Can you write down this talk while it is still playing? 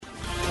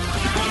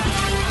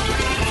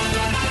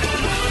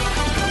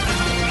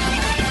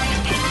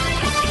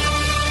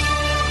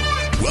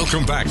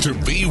Welcome back to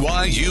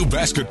BYU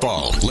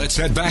basketball. Let's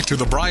head back to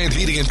the Bryant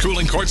Heating and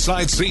Cooling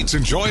courtside seats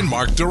and join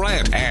Mark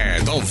Durrant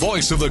and the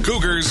voice of the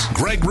Cougars,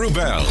 Greg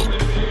Wrubell.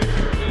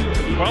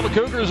 Well, the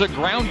Cougars have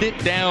ground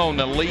it down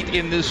late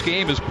in this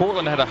game as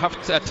Portland had a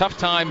tough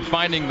time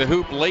finding the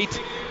hoop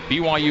late.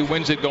 BYU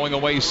wins it going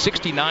away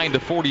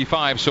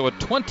 69-45, so a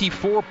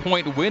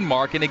 24-point win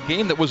mark in a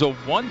game that was a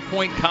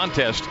one-point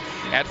contest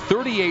at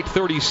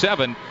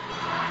 38-37.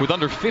 With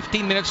under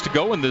 15 minutes to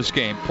go in this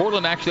game.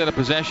 Portland actually had a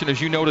possession,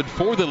 as you noted,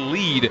 for the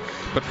lead.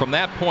 But from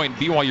that point,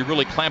 BYU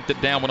really clamped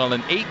it down, went on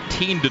an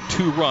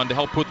 18-2 run to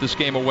help put this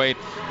game away.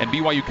 And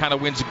BYU kind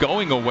of wins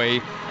going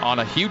away on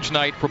a huge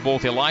night for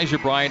both Elijah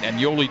Bryant and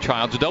Yoeli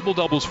Childs.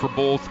 Double-doubles for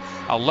both.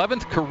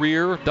 11th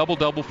career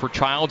double-double for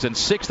Childs and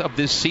 6th of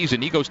this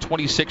season. He goes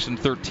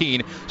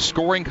 26-13.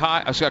 Scoring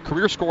high, a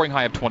career scoring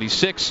high of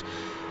 26.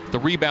 The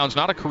rebounds,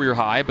 not a career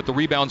high, but the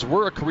rebounds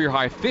were a career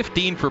high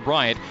 15 for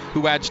Bryant,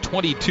 who adds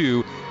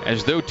 22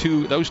 as those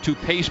two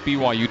pace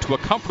BYU to a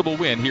comfortable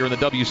win here in the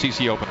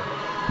WCC opener.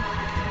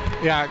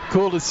 Yeah,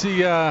 cool to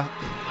see.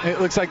 It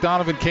looks like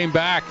Donovan came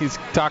back. He's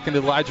talking to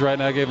Elijah right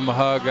now. Gave him a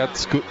hug.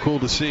 That's cool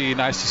to see.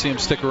 Nice to see him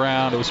stick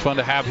around. It was fun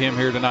to have him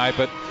here tonight.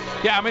 But,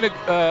 yeah, I mean,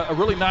 a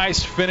really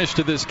nice finish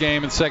to this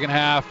game in the second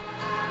half,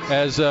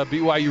 as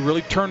BYU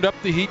really turned up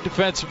the heat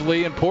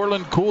defensively and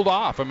Portland cooled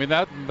off. I mean,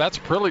 that's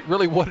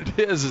really what it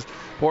is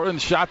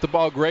Portland shot the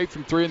ball great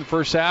from three in the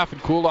first half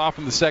and cooled off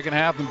in the second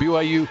half, and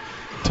BYU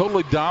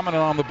totally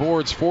dominant on the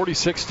boards,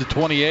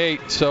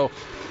 46-28. So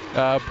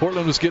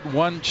Portland was getting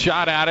one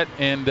shot at it,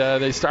 and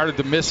they started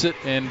to miss it,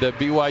 and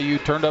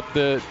BYU turned up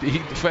the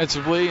heat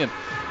defensively and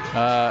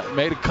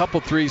made a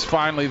couple threes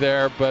finally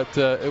there, but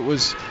it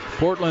was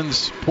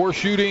Portland's poor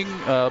shooting,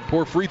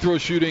 poor free throw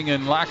shooting,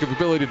 and lack of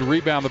ability to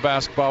rebound the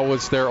basketball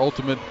was their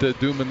ultimate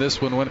doom in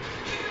this one. When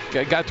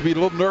got to be a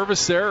little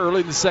nervous there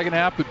early in the second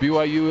half, but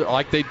BYU,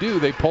 like they do,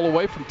 they pull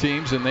away from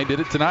teams, and they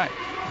did it tonight.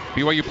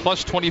 BYU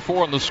plus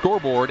 24 on the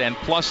scoreboard and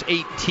plus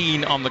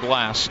 18 on the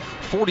glass,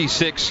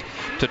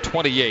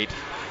 46-28.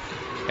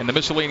 And the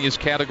miscellaneous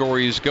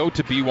categories go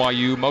to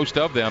BYU, most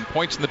of them.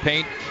 Points in the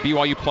paint,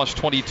 BYU plus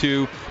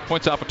 22.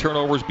 Points off of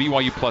turnovers,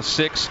 BYU plus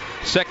 6.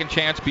 Second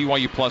chance,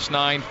 BYU plus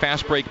 9.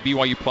 Fast break,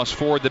 BYU plus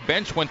 4. The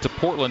bench went to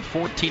Portland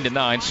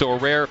 14-9, so a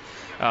rare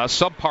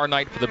subpar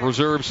night for the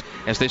Preserves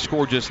as they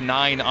scored just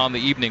 9 on the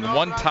evening.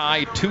 One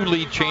tie, 2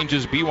 lead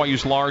changes.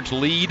 BYU's large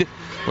lead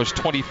was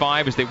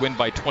 25 as they win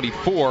by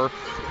 24.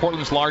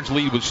 Portland's large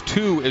lead was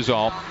 2 is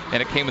all,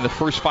 and it came in the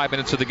first 5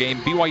 minutes of the game.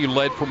 BYU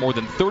led for more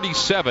than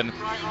 37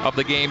 of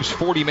the game's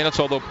 40 minutes,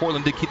 although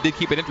Portland did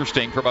keep it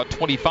interesting for about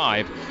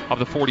 25 of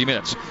the 40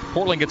 minutes.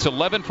 Portland gets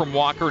 11 from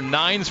Walker,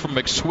 9 from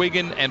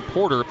McSwiggan and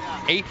Porter,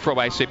 9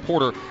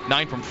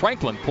 from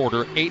Franklin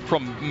Porter, 8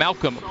 from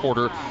Malcolm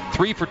Porter,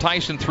 3 for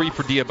Tyson, 3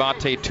 for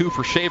Diabate, 2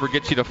 for Shaver,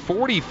 gets you to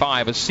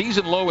 45, a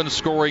season low in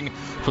scoring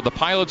for the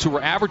Pilots, who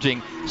were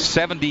averaging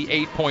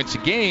 77 points a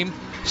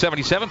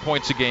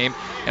game,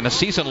 and a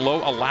season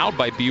low allowed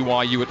by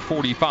BYU at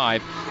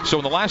 45. So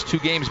in the last 2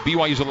 games,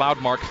 BYU's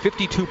allowed mark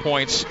 52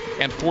 points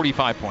and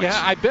 45 points.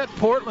 Yeah, I bet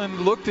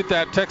Portland looked at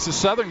that Texas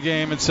Southern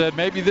game and said,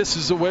 maybe this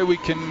is the way we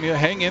can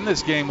hang in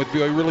this game with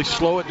BYU, really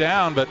slow it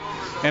down.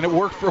 And it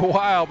worked for a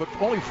while, but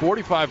only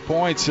 45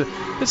 points.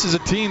 This is a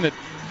team that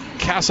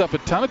casts up a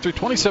ton of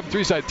 27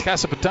 threes.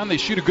 Casts up a ton. They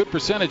shoot a good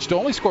percentage. To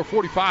only score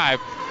 45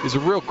 is a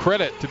real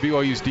credit to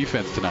BYU's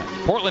defense tonight.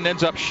 Portland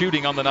ends up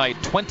shooting on the night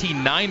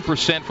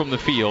 29% from the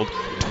field,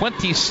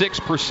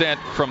 26%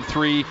 from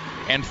 3,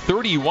 and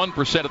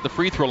 31% at the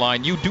free throw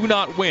line. You do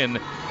not win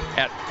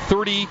at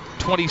 30,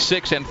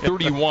 26, and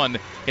 31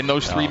 in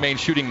those 3 main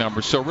shooting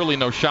numbers. So really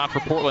no shot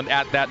for Portland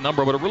at that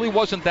number, but it really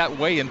wasn't that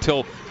way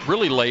until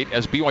really late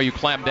as BYU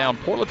clamped down.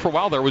 Portland for a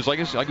while there was,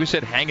 like we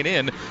said, hanging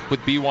in with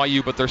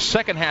BYU, but their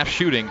second half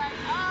shooting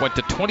went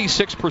to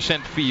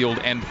 26% field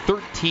and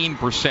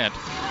 13%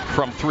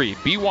 from 3.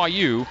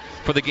 BYU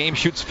for the game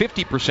shoots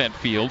 50%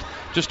 field,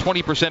 just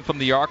 20% from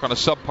the arc on a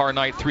subpar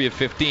night, 3 of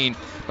 15,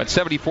 but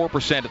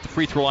 74% at the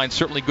free throw line,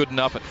 certainly good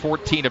enough at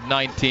 14 of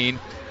 19.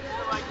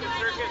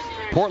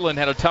 Portland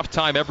had a tough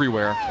time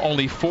everywhere.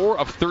 Only 4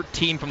 of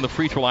 13 from the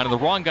free throw line, and the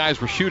wrong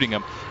guys were shooting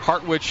them.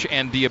 Hartwich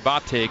and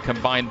Diabate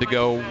combined to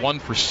go 1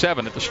 for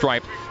 7 at the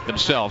stripe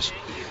themselves.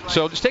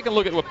 So just take a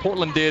look at what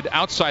Portland did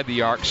outside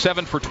the arc.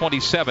 7 for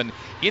 27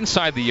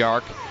 inside the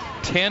arc.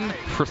 10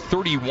 for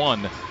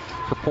 31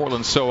 for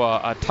Portland. So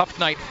a tough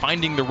night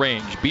finding the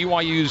range.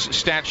 BYU's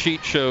stat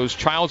sheet shows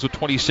Childs with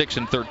 26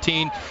 and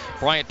 13,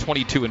 Bryant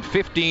 22 and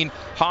 15,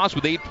 Haas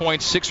with 8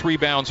 points, 6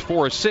 rebounds,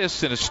 4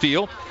 assists, and a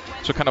steal.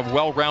 So kind of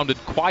well-rounded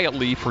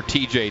quietly for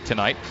TJ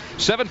tonight.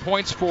 7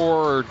 points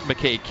for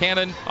McKay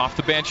Cannon off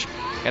the bench.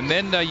 And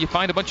then you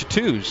find a bunch of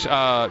 2s.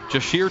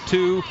 Jashir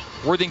 2,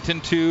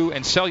 Worthington 2,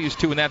 and Sellius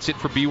 2, and that's it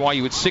for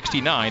BYU at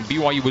 69.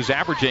 BYU was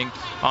averaging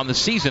on the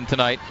season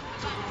tonight.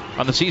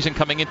 On the season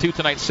coming into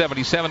tonight,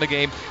 77 a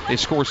game. They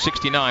score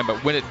 69,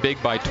 but win it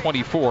big by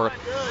 24.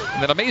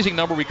 And that amazing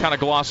number we kind of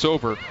gloss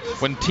over.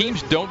 When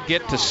teams don't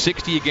get to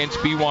 60 against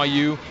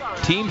BYU,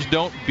 teams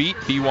don't beat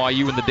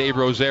BYU in the Dave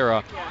Rose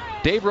era.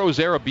 Dave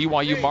Rosera,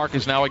 BYU mark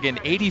is now again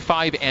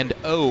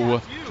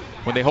 85-0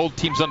 when they hold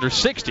teams under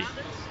 60,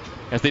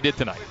 as they did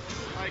tonight.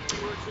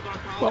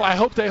 Well, I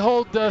hope they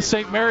hold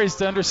St. Mary's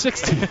to under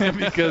 60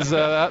 because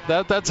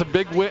that's a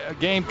big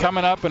game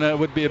coming up, and it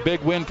would be a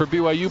big win for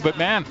BYU. But,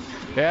 man,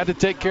 they had to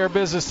take care of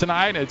business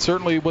tonight. It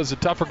certainly was a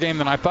tougher game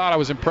than I thought. I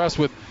was impressed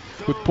with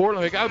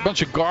Portland. They got a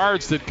bunch of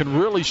guards that can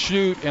really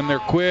shoot, and they're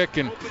quick,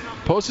 and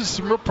poses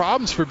some real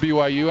problems for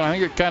BYU. And I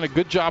think it kind of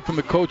good job from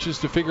the coaches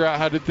to figure out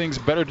how to do things,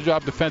 better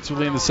job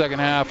defensively in the second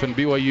half, and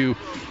BYU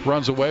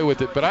runs away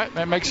with it. But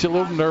that makes you a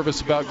little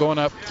nervous about going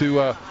up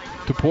to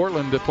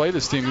Portland to play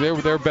this team.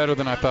 They're better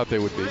than I thought they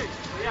would be.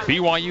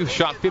 BYU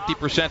shot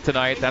 50%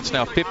 tonight. That's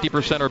now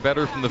 50% or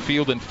better from the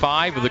field in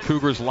 5 of the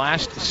Cougars'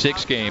 last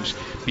 6 games.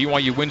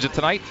 BYU wins it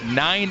tonight.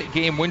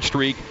 9-game win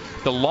streak.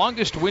 The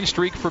longest win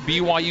streak for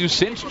BYU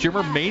since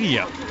Jimmer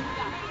Mania.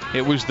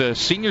 It was the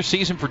senior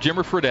season for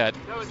Jimmer Fredette.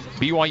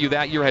 BYU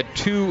that year had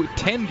 2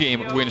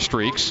 10-game win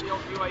streaks.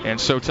 And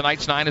so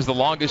tonight's 9 is the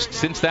longest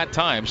since that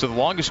time. So the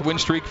longest win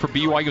streak for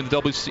BYU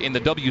in the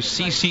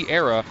WCC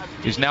era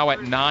is now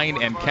at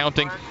 9 and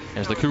counting,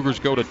 as the Cougars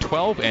go to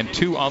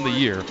 12-2 on the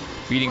year,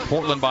 beating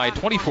Portland by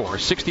 24,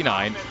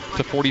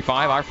 69-45,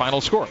 our final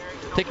score.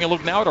 Taking a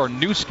look now at our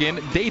Nu Skin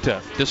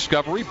Data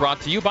Discovery, brought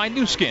to you by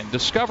Nu Skin.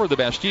 Discover the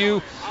best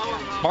you.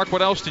 Mark,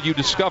 what else did you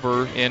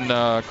discover in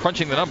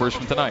crunching the numbers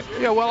from tonight?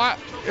 Yeah, well,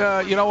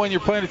 when you're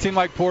playing a team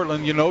like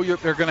Portland,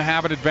 they're going to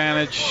have an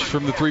advantage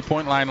from the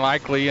three-point line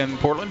likely, and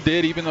Portland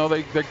did, even though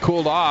they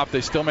cooled off. They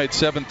still made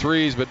 7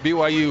 threes, but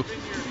BYU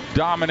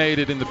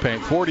dominated in the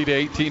paint,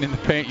 40-18 in the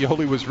paint.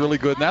 Yoli was really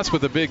good, and that's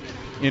with a big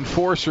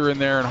enforcer in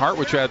there, and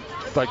Hartwich had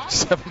like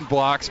 7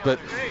 blocks, but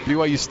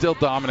BYU still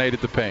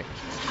dominated the paint.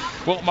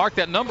 Well, Mark,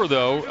 that number,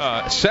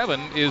 though, 7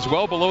 is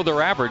well below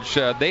their average.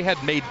 They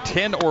had made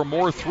 10 or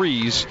more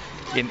threes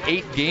in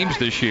 8 games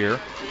this year.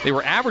 They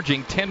were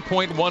averaging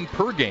 10.1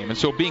 per game, and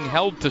so being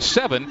held to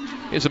 7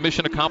 is a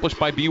mission accomplished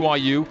by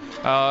BYU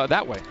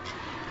that way.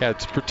 Yeah,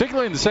 it's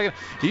particularly in the second.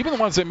 Even the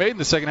ones they made in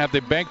the second half,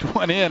 they banked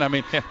one in. I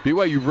mean,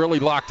 BYU really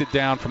locked it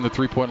down from the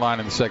three-point line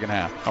in the second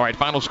half. All right,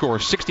 final score,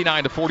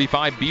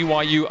 69-45.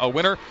 BYU a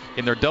winner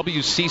in their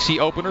WCC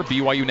opener.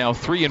 BYU now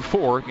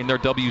 3-4 in their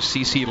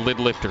WCC lid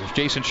lifters.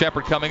 Jason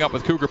Shepard coming up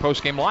with Cougar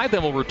Postgame Live.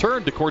 Then we'll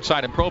return to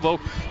courtside in Provo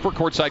for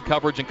courtside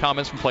coverage and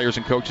comments from players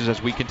and coaches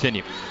as we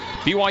continue.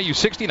 BYU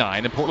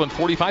 69 and Portland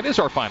 45 is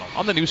our final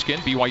on the Nu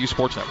Skin BYU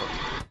Sports Network.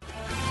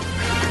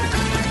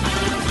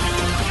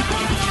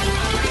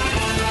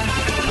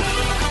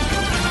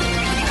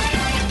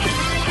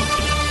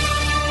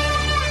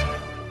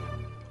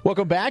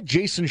 Welcome back.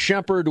 Jason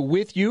Shepard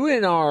with you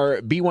in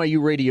our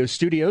BYU radio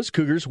studios.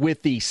 Cougars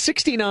with the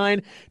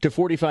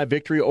 69-45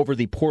 victory over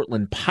the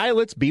Portland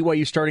Pilots.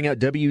 BYU starting out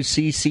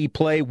WCC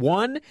play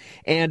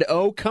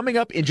 1-0. Coming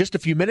up in just a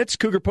few minutes,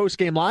 Cougar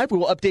Postgame Live. We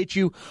will update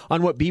you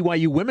on what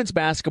BYU women's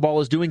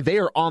basketball is doing. They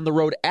are on the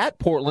road at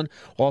Portland.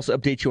 We'll also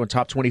update you on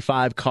top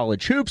 25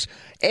 college hoops,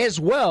 as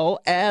well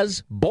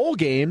as bowl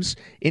games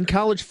in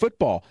college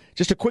football.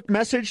 Just a quick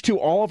message to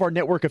all of our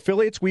network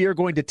affiliates. We are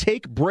going to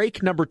take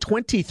break number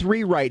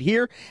 23 right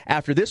here.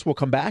 After this, we'll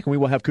come back and we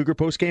will have Cougar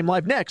Postgame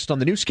Live next on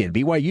the Nu Skin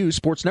BYU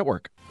Sports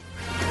Network.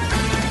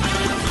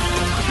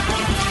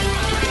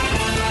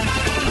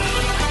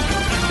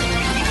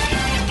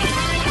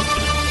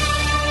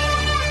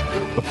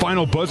 The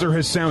final buzzer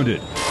has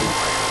sounded.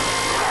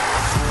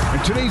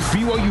 And today's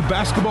BYU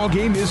basketball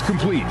game is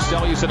complete.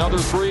 Sellius another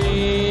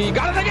 3.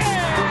 Got it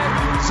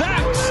again!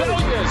 Zach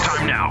Sellius!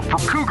 Time now for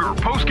Cougar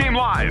Postgame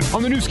Live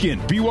on the Nu Skin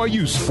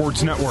BYU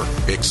Sports Network.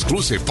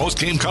 Exclusive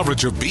postgame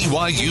coverage of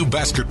BYU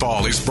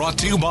basketball is brought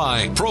to you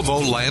by Provo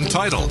Land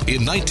Title.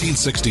 In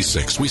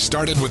 1966, we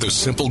started with a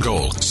simple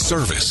goal,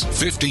 service.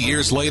 50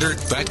 years later,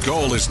 that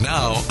goal is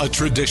now a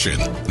tradition.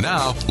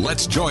 Now,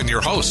 let's join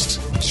your host,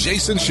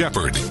 Jason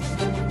Shepard.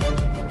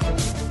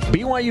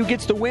 BYU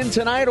gets the win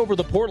tonight over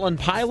the Portland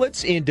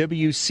Pilots in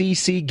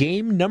WCC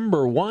game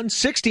number 1,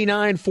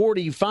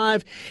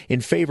 69-45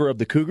 in favor of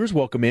the Cougars.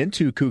 Welcome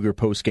into Cougar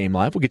Postgame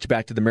Live. We'll get you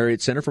back to the Marriott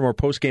Center for more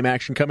postgame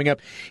action coming up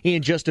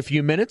in just a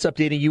few minutes,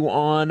 updating you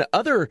on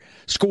other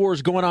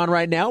scores going on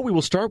right now. We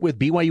will start with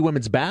BYU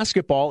women's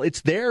basketball.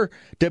 It's their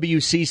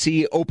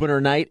WCC opener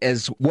night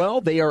as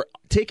well. They are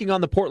taking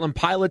on the Portland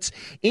Pilots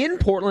in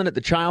Portland at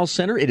the Chiles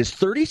Center. It is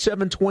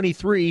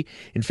 37-23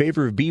 in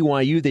favor of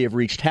BYU. They have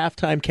reached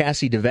halftime.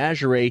 Cassie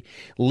DeVageray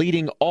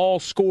leading all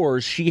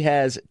scores. She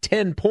has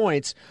 10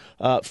 points,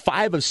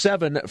 5 of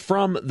 7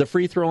 from the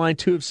free throw line,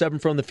 2 of 7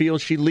 from the field.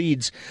 She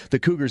leads the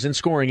Cougars in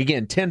scoring.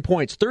 Again, 10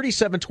 points,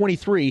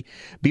 37-23.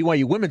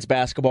 BYU women's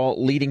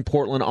basketball leading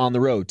Portland on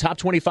the road. Top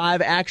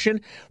 25 action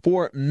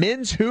for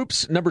men's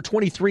hoops. Number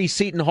 23,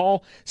 Seton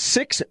Hall,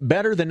 6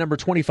 better than number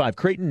 25,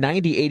 Creighton.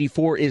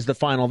 90-84 is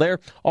the final there.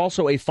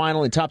 Also a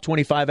final in top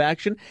 25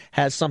 action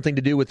has something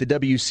to do with the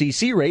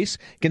WCC race.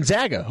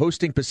 Gonzaga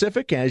hosting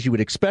Pacific, as you would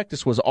expect.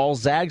 This was all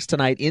Zags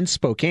tonight in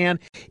Spokane,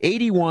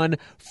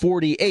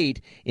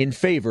 81-48 in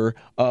favor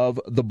of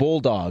the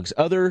Bulldogs.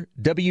 Other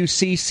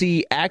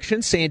WCC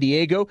action, San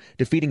Diego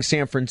defeating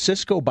San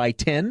Francisco by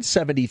 10,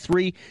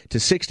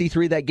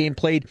 73-63. That game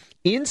played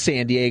in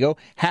San Diego.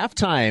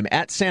 Halftime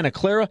at Santa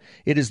Clara,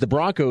 it is the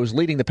Broncos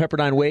leading the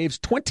Pepperdine Waves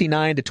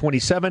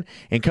 29-27.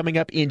 And coming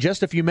up in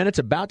just a few minutes,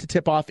 about to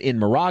tip off in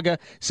Moraga,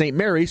 St.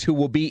 Mary's, who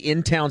will be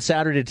in town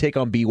Saturday to take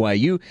on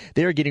BYU.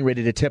 They're getting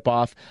ready to tip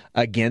off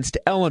against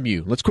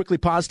LMU. Let's quickly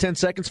pause 10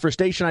 seconds for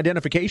station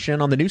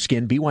identification on the new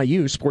skin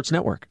BYU Sports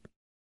Network.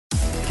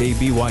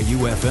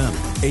 KBYU-FM,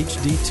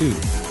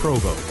 HD2,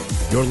 Provo.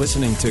 You're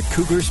listening to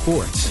Cougar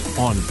Sports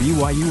on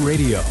BYU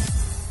Radio.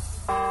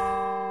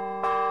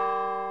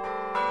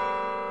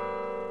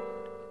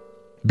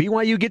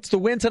 BYU gets the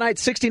win tonight,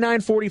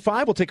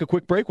 69-45. We'll take a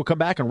quick break. We'll come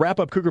back and wrap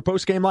up Cougar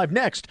Postgame Live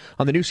next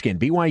on the new skin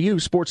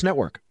BYU Sports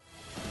Network.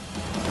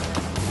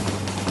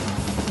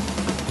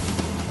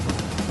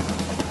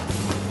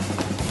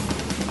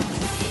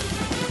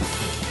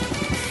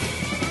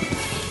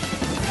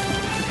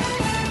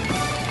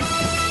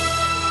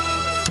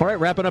 All right,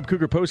 wrapping up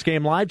Cougar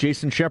Postgame Live.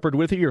 Jason Shepard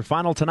with you. Your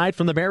final tonight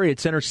from the Marriott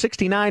Center,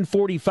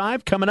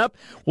 69-45. Coming up,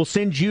 we'll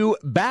send you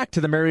back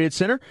to the Marriott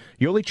Center.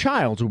 Yoli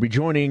Childs will be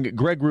joining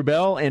Greg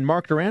Wrubell and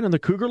Mark Duran on the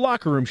Cougar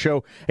Locker Room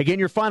Show. Again,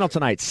 your final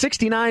tonight,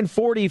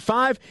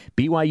 69-45.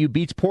 BYU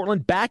beats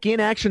Portland, back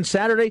in action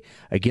Saturday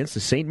against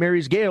the St.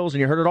 Mary's Gales.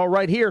 And you heard it all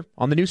right here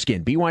on the new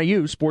skin,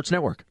 BYU Sports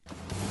Network.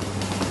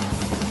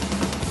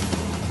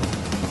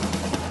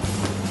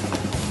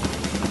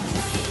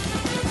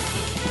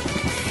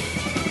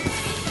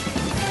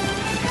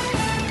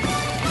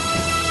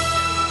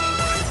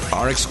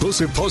 Our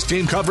exclusive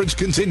post-game coverage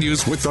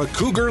continues with the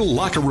Cougar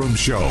Locker Room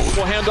Show.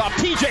 We'll hand off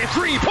TJ,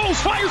 three,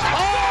 post, fires.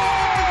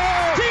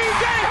 Oh!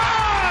 TJ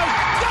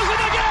Haws does it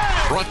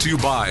again! Brought to you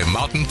by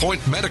Mountain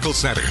Point Medical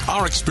Center.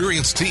 Our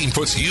experienced team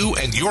puts you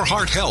and your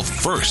heart health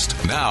first.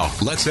 Now,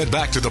 let's head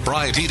back to the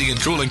Bryant Heating and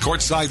Cooling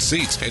courtside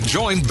seats and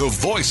join the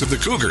voice of the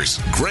Cougars,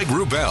 Greg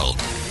Wrubell.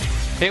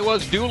 It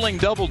was dueling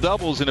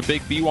double-doubles in a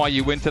big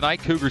BYU win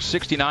tonight. Cougars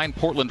 69,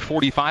 Portland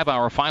 45.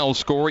 Our final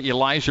score,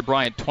 Elijah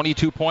Bryant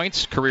 22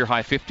 points,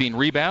 career-high 15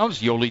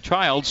 rebounds. Yoli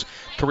Childs,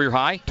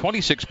 career-high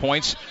 26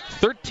 points,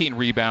 13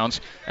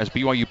 rebounds as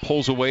BYU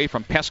pulls away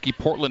from pesky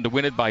Portland to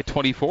win it by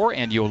 24.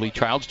 And Yoli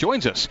Childs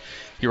joins us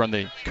here on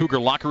the Cougar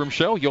Locker Room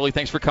Show. Yoli,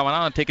 thanks for coming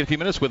on and taking a few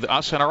minutes with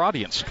us and our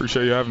audience.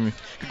 Appreciate you having me.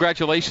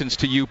 Congratulations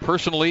to you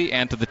personally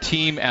and to the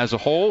team as a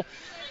whole.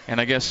 And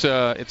I guess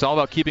it's all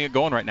about keeping it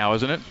going right now,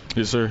 isn't it?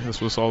 Yes, sir.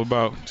 That's what it's all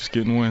about, just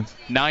getting wins.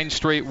 9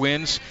 straight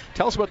wins.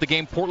 Tell us about the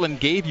game Portland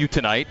gave you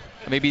tonight.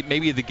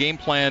 Maybe the game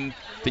plan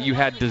that you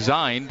had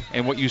designed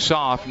and what you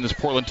saw from this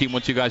Portland team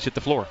once you guys hit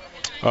the floor.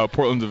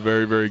 Portland's a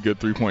very, very good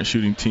three-point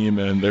shooting team,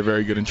 and they're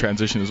very good in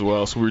transition as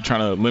well. So we were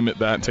trying to limit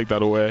that and take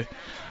that away.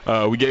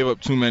 We gave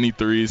up too many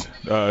threes,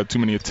 too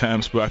many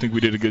attempts, but I think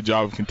we did a good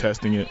job of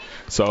contesting it.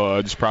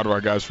 So just proud of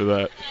our guys for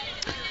that.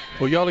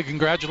 Well, Yoli,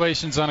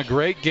 congratulations on a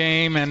great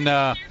game. And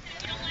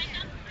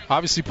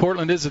obviously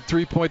Portland is a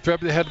three-point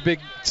threat. They had a big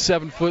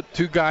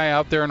 7'2" guy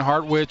out there in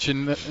Hartwich.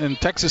 And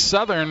Texas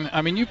Southern,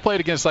 I mean, you played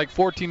against like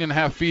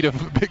 14.5 feet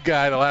of a big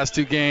guy the last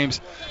two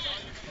games.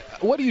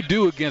 What do you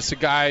do against a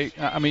guy?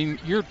 I mean,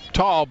 you're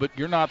tall, but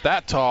you're not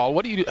that tall.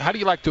 How do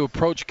you like to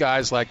approach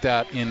guys like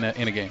that in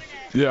a game?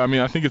 Yeah, I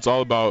mean, I think it's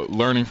all about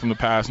learning from the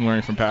past and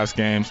learning from past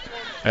games.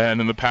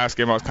 And in the past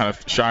game, I was kind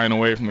of shying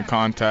away from the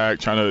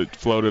contact, trying to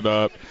float it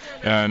up.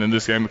 And in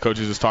this game, the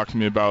coaches just talked to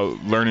me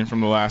about learning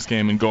from the last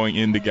game and going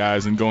into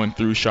guys and going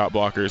through shot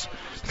blockers,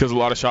 because a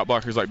lot of shot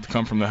blockers like to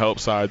come from the help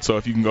side. So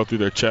if you can go through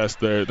their chest,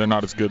 they're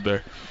not as good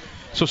there.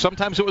 So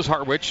sometimes it was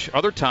Hartwich.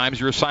 Other times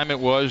your assignment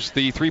was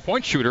the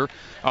three-point shooter,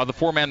 the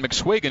four-man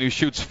McSwagan, who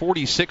shoots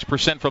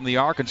 46% from the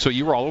arc. And so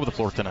you were all over the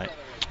floor tonight.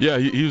 Yeah,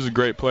 he was a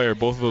great player.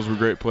 Both of those were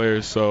great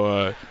players.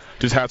 So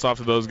just hats off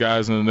to those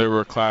guys, and they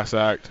were a class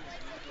act.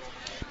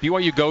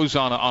 BYU goes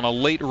on a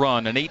late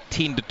run, an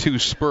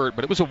 18-2 spurt,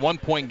 but it was a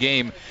one-point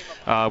game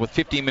with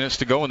 15 minutes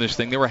to go in this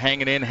thing. They were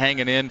hanging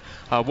in.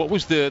 What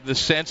was the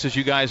sense as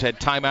you guys had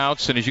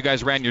timeouts and as you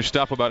guys ran your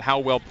stuff about how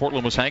well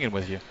Portland was hanging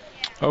with you?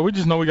 We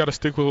just know we got to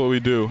stick with what we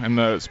do, and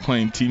that's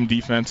playing team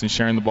defense and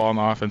sharing the ball on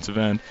the offensive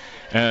end.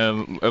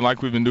 And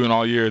like we've been doing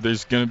all year,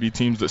 there's going to be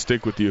teams that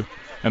stick with you,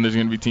 and there's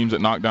going to be teams that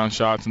knock down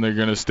shots, and they're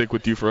going to stick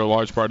with you for a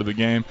large part of the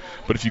game.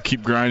 But if you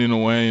keep grinding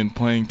away and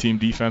playing team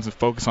defense and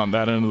focus on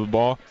that end of the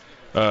ball,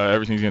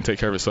 everything's going to take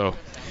care of itself.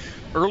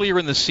 Earlier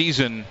in the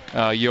season,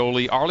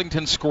 Yoli,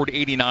 Arlington scored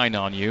 89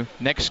 on you.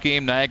 Next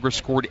game, Niagara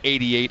scored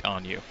 88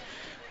 on you.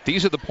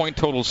 These are the point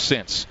totals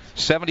since.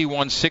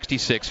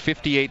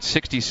 71-66,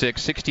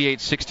 58-66,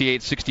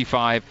 68-68,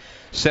 65,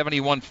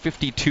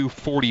 71-52,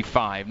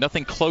 45.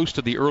 Nothing close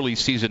to the early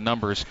season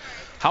numbers.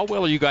 How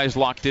well are you guys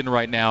locked in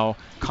right now,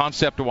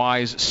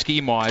 concept-wise,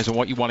 scheme-wise, and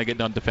what you want to get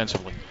done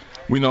defensively?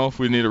 We know if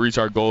we need to reach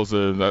our goals,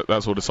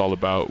 that's what it's all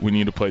about. We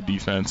need to play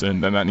defense,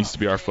 and that needs to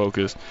be our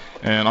focus.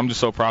 And I'm just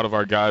so proud of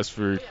our guys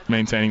for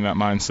maintaining that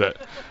mindset.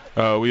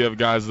 We have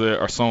guys that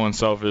are so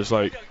unselfish.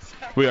 Like,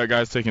 we got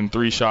guys taking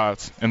 3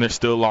 shots, and they're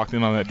still locked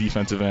in on that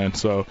defensive end.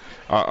 So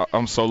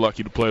I'm so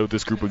lucky to play with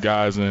this group of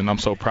guys, and I'm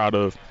so proud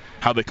of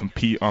how they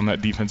compete on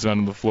that defensive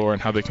end of the floor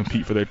and how they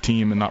compete for their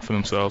team and not for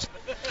themselves.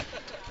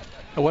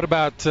 What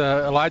about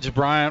Elijah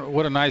Bryant?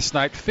 What a nice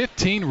night.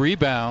 15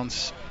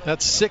 rebounds.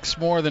 That's 6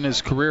 more than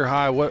his career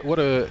high. What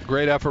a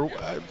great effort.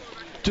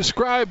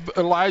 Describe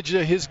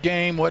Elijah, his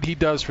game, what he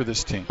does for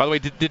this team. By the way,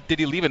 did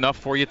he leave enough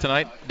for you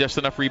tonight? Just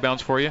enough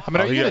rebounds for you? I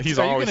mean, he's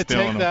always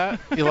stealing take that,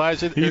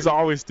 Elijah? He's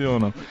always stealing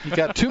them. You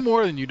got 2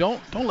 more than you.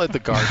 Don't let the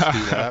guards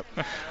do that.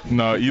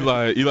 No,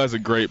 Eli's a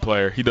great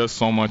player. He does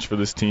so much for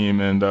this team,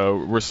 and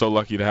we're so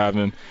lucky to have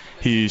him.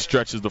 He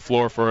stretches the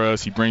floor for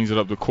us. He brings it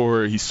up the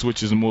court. He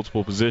switches in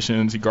multiple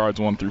positions. He guards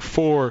 1 through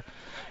 4.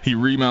 He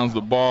rebounds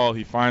the ball.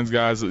 He finds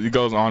guys. It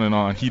goes on and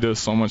on. He does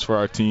so much for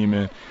our team,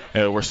 and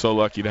we're so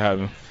lucky to have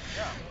him.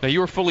 Now, you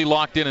were fully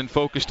locked in and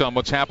focused on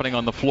what's happening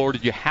on the floor.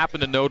 Did you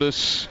happen to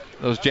notice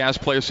those Jazz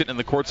players sitting in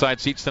the courtside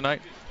seats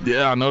tonight?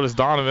 Yeah, I noticed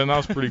Donovan. That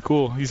was pretty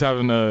cool. He's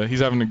having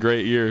a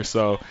great year,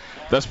 so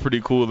that's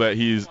pretty cool that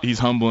he's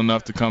humble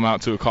enough to come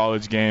out to a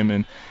college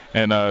game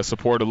and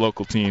support a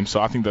local team. So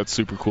I think that's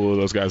super cool of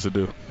those guys to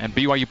do. And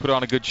BYU put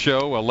on a good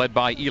show, led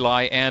by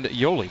Eli and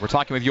Yoli. We're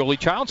talking with Yoli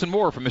Childs and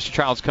more from Mr.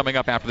 Childs coming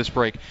up after this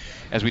break.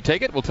 As we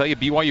take it, we'll tell you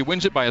BYU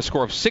wins it by a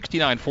score of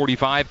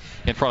 69-45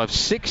 in front of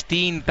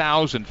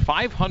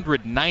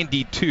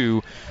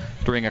 16,592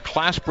 during a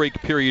class break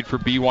period for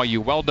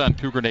BYU. Well done,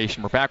 Cougar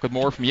Nation. We're back with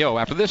more from Yo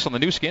after this on the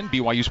new skin,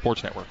 BYU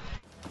Sports Network.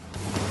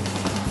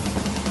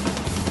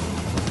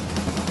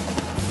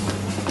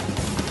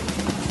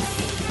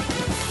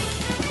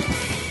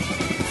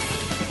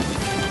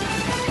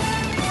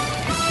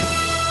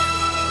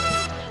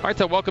 All right,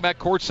 so welcome back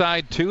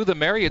courtside to the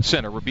Marriott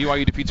Center, where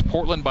BYU defeats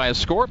Portland by a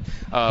score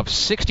of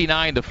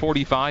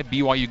 69-45.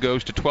 BYU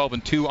goes to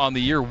 12-2 on the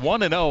year,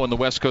 1-0 in the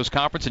West Coast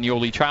Conference, and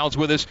Yoli Childs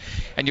with us.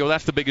 And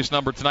that's the biggest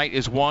number tonight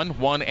is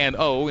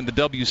 1-0 in the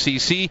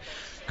WCC.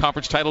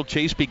 Conference title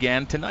chase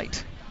began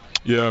tonight.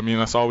 Yeah, I mean,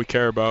 that's all we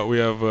care about. We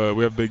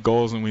have big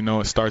goals, and we know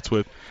it starts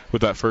with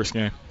that first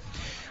game.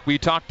 We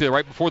talked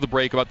right before the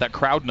break about that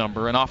crowd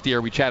number, and off the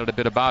air we chatted a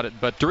bit about it.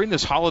 But during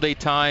this holiday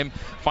time,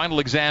 final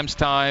exams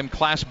time,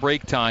 class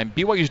break time,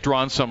 BYU's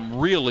drawn some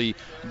really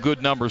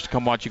good numbers to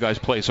come watch you guys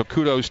play. So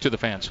kudos to the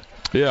fans.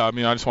 Yeah, I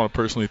mean, I just want to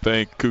personally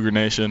thank Cougar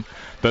Nation.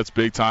 That's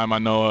big time. I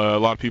know a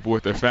lot of people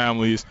with their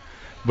families,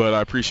 but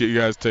I appreciate you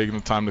guys taking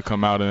the time to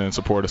come out and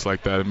support us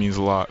like that. It means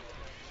a lot.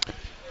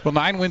 Well,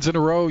 9 wins in a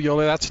row,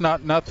 Yoli, that's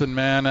not nothing,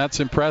 man.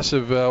 That's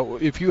impressive.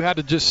 If you had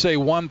to just say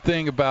one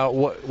thing about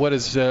what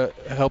has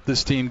helped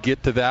this team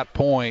get to that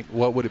point,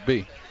 what would it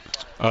be?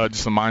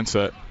 Just the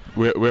mindset.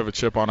 We have a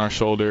chip on our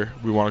shoulder.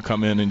 We want to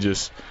come in and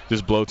just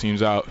blow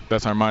teams out.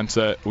 That's our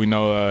mindset. We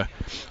know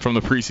from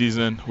the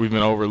preseason we've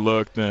been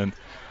overlooked, and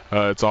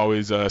it's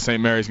always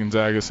St. Mary's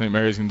Gonzaga,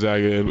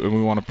 and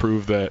we want to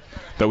prove that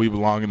we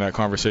belong in that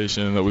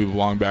conversation and that we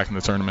belong back in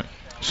the tournament.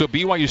 So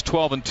BYU's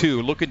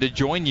 12-2. Looking to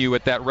join you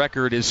at that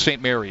record is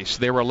St. Mary's.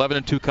 They were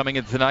 11-2 coming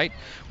in tonight.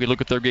 We look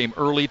at their game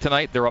early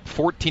tonight. They're up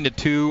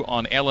 14-2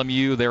 on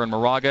LMU there in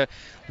Moraga.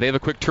 They have a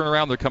quick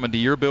turnaround. They're coming to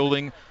your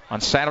building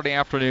on Saturday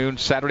afternoon,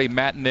 Saturday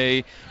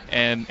matinee,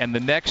 and the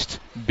next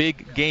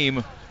big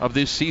game of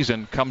this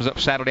season comes up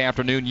Saturday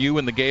afternoon. You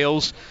and the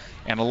Gales.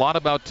 And a lot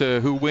about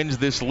who wins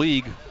this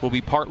league will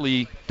be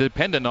partly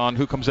dependent on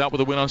who comes out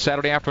with a win on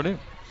Saturday afternoon.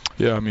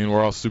 Yeah, I mean,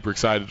 we're all super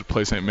excited to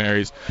play St.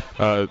 Mary's.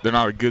 They're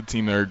not a good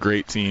team. They're a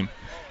great team.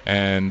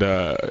 And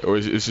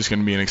it's just going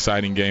to be an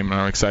exciting game,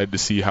 and I'm excited to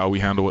see how we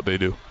handle what they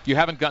do. You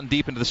haven't gotten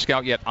deep into the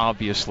scout yet,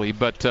 obviously,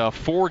 but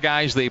 4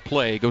 guys they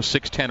play go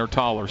 6'10 or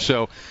taller.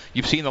 So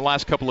you've seen the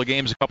last couple of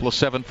games, a couple of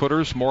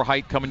 7-footers, more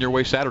height coming your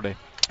way Saturday.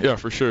 Yeah,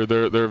 for sure.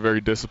 They're a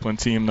very disciplined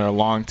team. They're a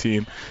long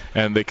team,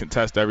 and they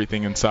contest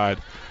everything inside.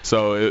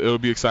 So it'll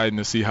be exciting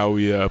to see how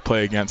we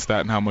play against that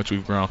and how much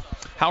we've grown.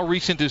 How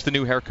recent is the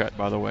new haircut,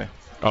 by the way?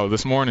 Oh,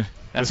 this morning.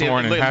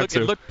 It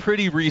looked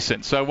pretty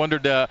recent, so I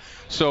wondered.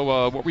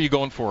 What were you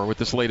going for with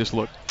this latest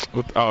look?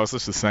 It's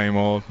just the same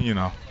old,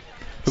 Who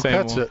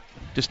cuts it?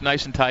 Just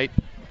nice and tight.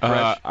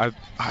 I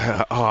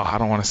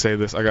don't want to say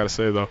this. I gotta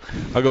say though,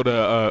 I go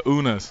to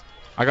Una's.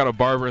 I got a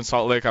barber in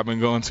Salt Lake I've been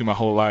going to my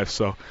whole life.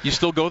 So you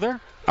still go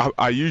there?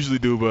 I usually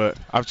do, but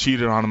I've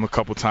cheated on him a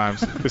couple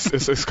times.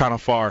 It's kind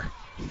of far.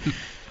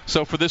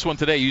 So for this one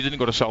today, you didn't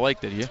go to Salt Lake,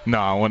 did you? No,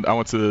 I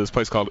went to this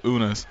place called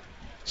Una's.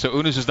 So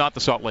Una's is not the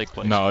Salt Lake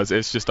place? No,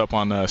 it's just up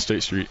on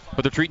State Street.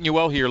 But they're treating you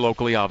well here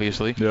locally,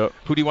 obviously. Yep.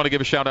 Who do you want to give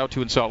a shout-out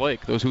to in Salt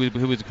Lake? Those who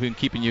has been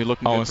keeping you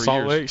looking good for years. In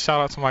Salt Lake,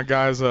 shout-out to my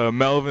guys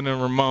Melvin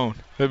and Ramon.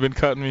 They've been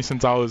cutting me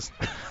since I was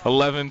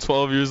 11,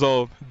 12 years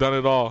old. Done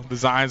it all.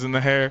 Designs in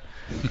the hair,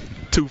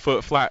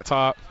 2-foot flat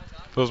top.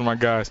 Those are my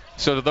guys.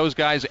 So to those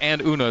guys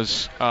and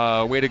Una's,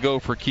 way to go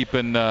for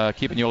keeping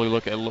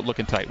Yoli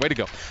looking tight. Way to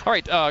go. All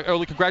right,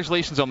 Yoli,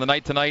 congratulations on the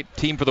night tonight.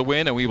 Team for the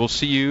win, and we will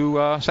see you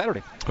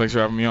Saturday. Thanks for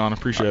having me on.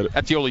 Appreciate it.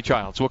 That's Yoli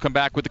Childs. We'll come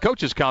back with the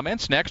coach's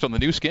comments next on the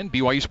new skin,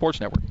 BYU Sports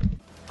Network.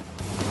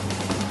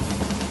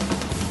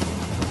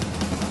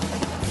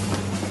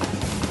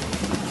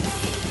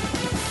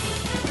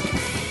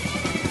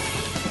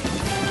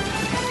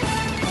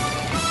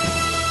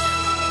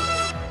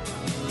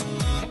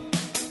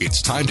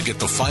 It's time to get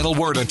the final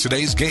word on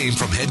today's game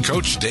from head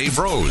coach Dave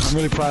Rose. I'm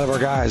really proud of our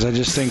guys. I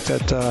just think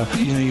that,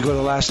 you go to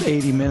the last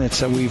 80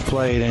 minutes that we've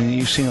played, and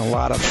you've seen a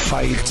lot of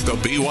fight. It's the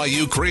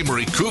BYU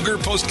Creamery Cougar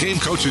Post-Game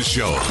Coaches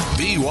Show.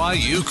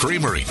 BYU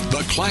Creamery,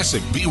 the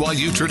classic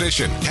BYU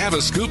tradition. Have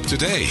a scoop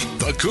today.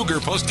 The Cougar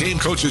Post-Game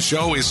Coaches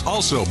Show is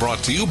also brought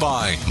to you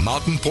by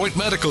Mountain Point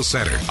Medical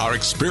Center. Our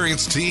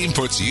experienced team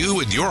puts you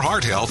and your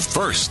heart health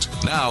first.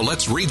 Now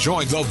let's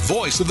rejoin the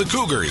voice of the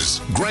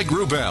Cougars, Greg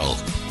Wrubell.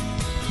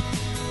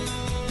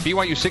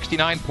 BYU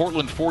 69,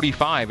 Portland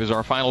 45 is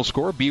our final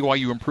score.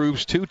 BYU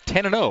improves to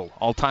 10-0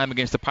 all-time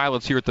against the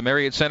Pilots here at the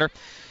Marriott Center.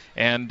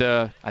 And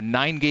a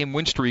 9-game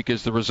win streak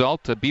is the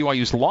result.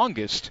 BYU's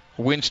longest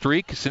win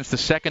streak since the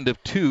second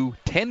of two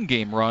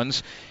 10-game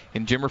runs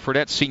in Jimmer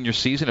Fredette's senior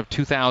season of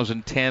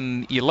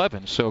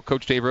 2010-11. So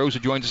Coach Dave Rose,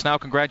 who joins us now,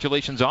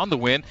 congratulations on the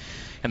win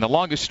and the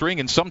longest string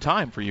in some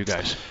time for you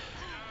guys.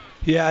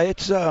 Yeah,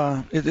 it's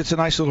a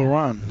nice little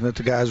run that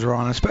the guys are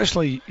on,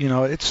 especially,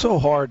 it's so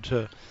hard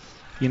to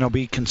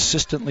be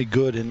consistently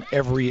good in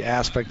every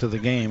aspect of the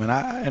game.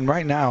 And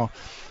right now,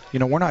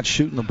 we're not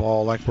shooting the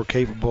ball like we're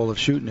capable of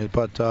shooting it,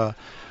 but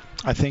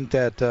I think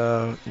that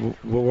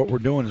what we're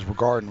doing is we're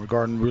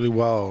guarding really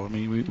well. I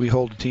mean, we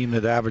hold a team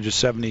that averages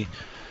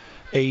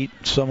 78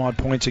 some odd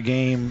points a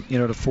game,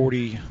 to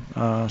 40.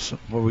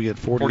 What we get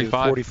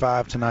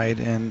 45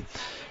 tonight, and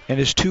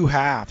it's two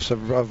halves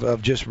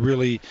of just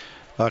really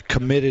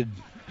committed,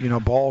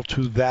 ball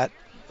to that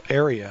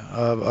area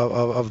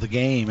of the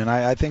game, and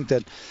I think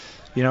that.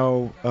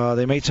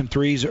 They made some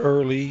threes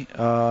early,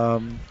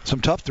 some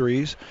tough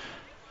threes,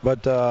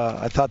 but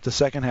I thought the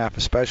second half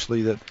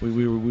especially that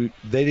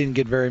they didn't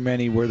get very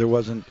many where there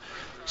wasn't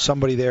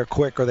somebody there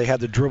quick, or they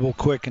had to dribble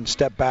quick and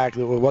step back.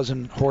 It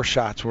wasn't horse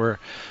shots where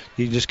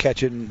you just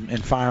catch it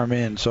and fire them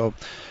in. So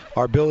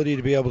our ability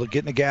to be able to get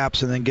in the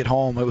gaps and then get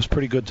home, it was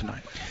pretty good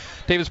tonight.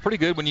 Dave, it's pretty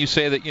good when you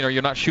say that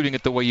you're not shooting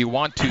it the way you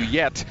want to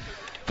yet.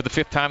 For the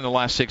fifth time in the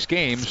last 6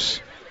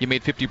 games, you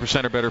made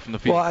 50% or better from the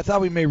field. Well, I thought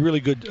we made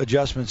really good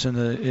adjustments in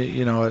the,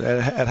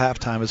 at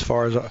halftime as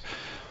far as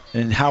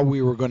and how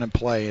we were going to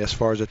play as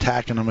far as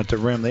attacking them at the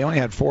rim. They only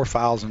had 4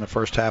 fouls in the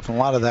first half, and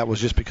a lot of that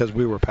was just because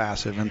we were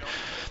passive. And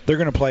they're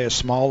going to play a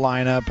small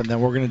lineup, and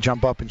then we're going to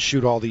jump up and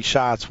shoot all these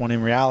shots. When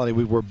in reality,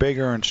 we were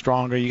bigger and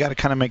stronger. You got to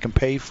kind of make them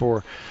pay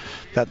for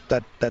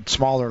that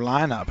smaller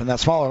lineup, and that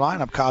smaller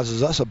lineup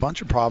causes us a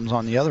bunch of problems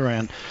on the other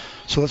end.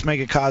 So let's make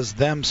it cause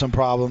them some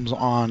problems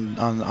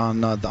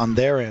on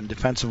their end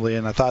defensively.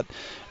 And I thought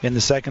in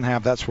the second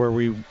half that's where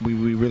we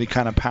really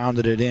kind of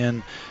pounded it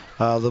in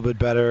a little bit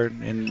better,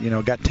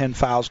 and got 10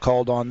 fouls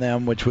called on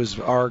them, which was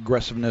our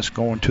aggressiveness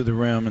going to the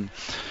rim, and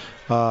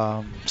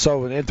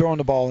throwing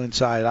the ball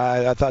inside.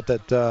 I thought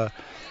that the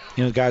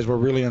guys were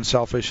really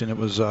unselfish, and it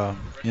was a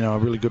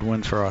really good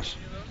win for us.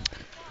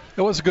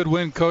 It was a good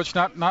win, Coach.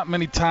 Not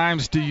many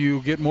times do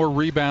you get more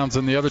rebounds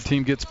than the other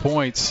team gets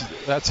points.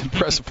 That's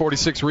impressive,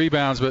 46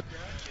 rebounds. But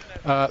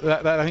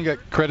that I think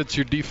that credits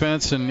your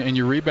defense and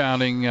your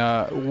rebounding.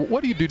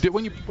 What do you do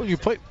when you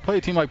play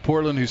a team like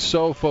Portland, who's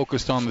so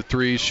focused on the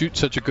threes, shoot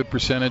such a good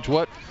percentage?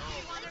 What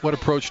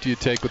approach do you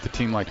take with a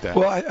team like that?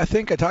 Well, I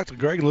think I talked to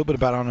Greg a little bit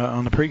about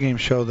on the pregame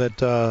show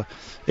that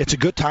it's a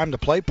good time to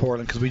play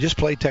Portland because we just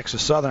played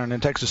Texas Southern,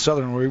 and Texas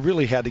Southern we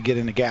really had to get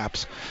into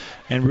gaps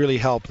and really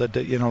help. That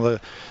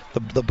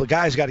the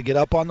guys got to get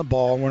up on the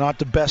ball. We're not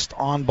the best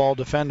on-ball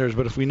defenders,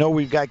 but if we know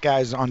we've got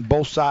guys on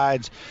both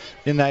sides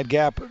in that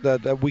gap,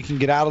 that we can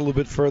get out a little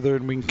bit further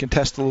and we can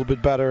contest a little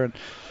bit better. And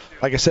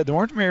like I said, there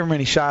weren't very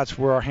many shots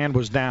where our hand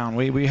was down.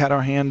 We had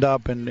our hand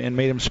up and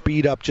made them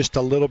speed up just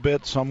a little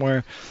bit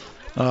somewhere.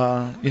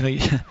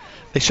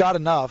 They shot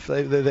enough.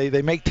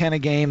 They make 10 a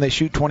game. They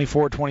shoot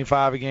 24,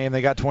 25 a game.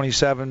 They got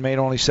 27, made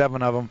only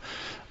 7 of them.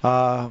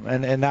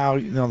 And now,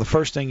 the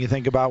first thing you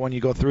think about when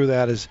you go through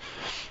that is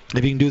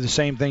if you can do the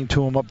same thing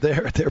to them up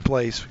there at their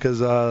place, because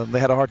they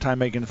had a hard time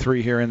making a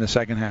 3 here in the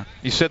second half.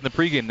 You said in the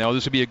pregame, though,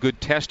 this would be a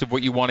good test of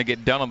what you want to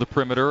get done on the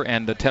perimeter,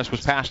 and the test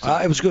was passed.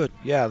 It was good.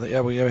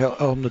 Yeah, we held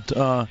them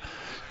to,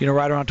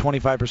 right around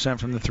 25%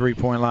 from the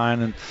 3-point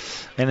line,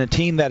 and a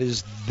team that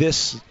is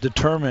this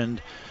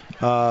determined.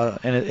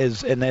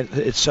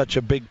 It's such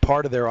a big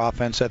part of their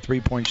offense, that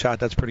 3-point shot.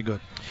 That's pretty good.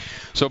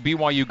 So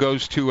BYU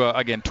goes to,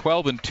 again,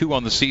 12-2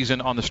 on the season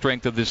on the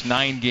strength of this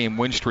 9-game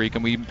win streak.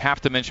 And we have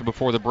to mention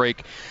before the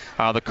break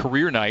the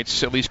career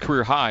nights, at least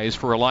career highs,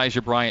 for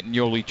Elijah Bryant and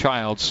Yoli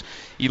Childs.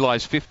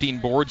 Eli's 15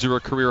 boards are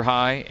a career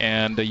high,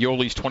 and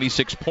Yoli's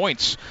 26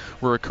 points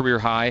were a career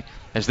high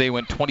as they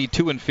went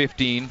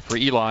 22-15 for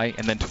Eli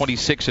and then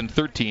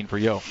 26-13 for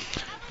Yo.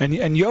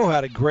 And Yo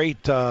had a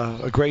great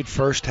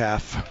first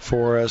half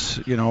for us,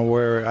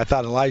 where I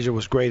thought Elijah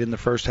was great in the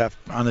first half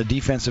on the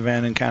defensive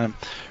end and kind of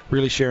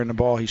really sharing the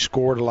ball. He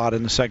scored a lot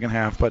in the second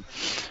half. But,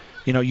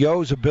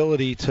 Yo's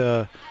ability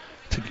to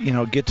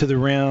get to the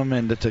rim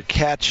and to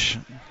catch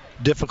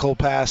difficult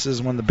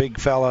passes when the big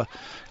fella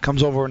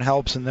comes over and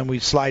helps, and then we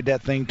slide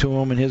that thing to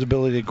him, and his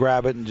ability to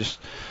grab it and just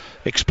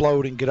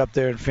explode and get up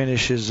there and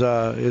finish is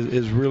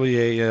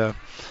really a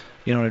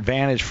an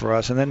advantage for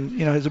us. And then,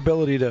 his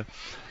ability to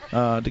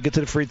to get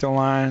to the free throw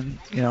line,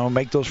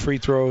 make those free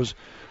throws.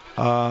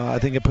 I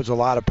think it puts a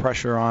lot of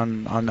pressure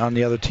on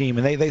the other team.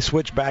 And they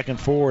switch back and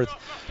forth,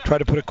 try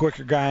to put a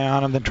quicker guy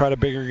on him, then try a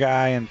bigger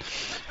guy. And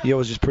he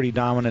was just pretty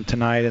dominant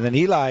tonight. And then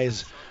Eli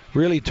has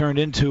really turned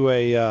into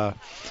a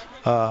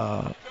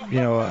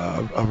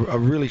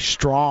really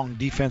strong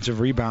defensive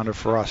rebounder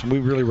for us. And we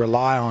really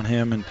rely on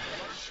him. And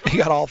he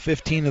got all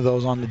 15 of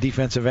those on the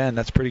defensive end.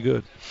 That's pretty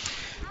good.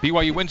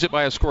 BYU wins it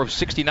by a score of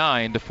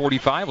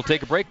 69-45. We'll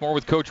take a break. More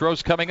with Coach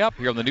Rose coming up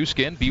here on the new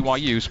skin,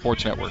 BYU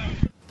Sports Network.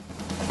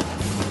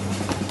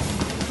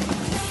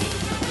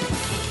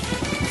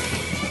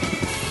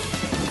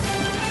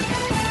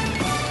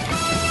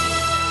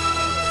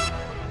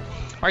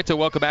 All right, so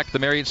welcome back to the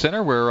Marriott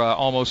Center, where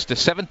almost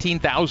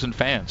 17,000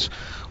 fans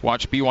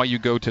watch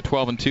BYU go to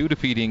 12-2,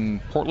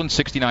 defeating Portland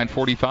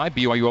 69-45.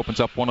 BYU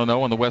opens up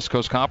 1-0 on the West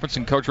Coast Conference.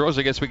 And Coach Rose,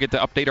 I guess we get to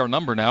update our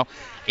number now.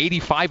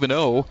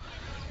 85-0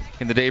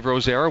 in the Dave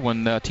Rose era,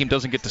 when the team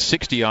doesn't get to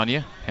 60 on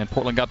you, and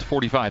Portland got to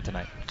 45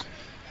 tonight.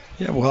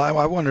 Yeah, well,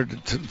 I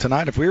wondered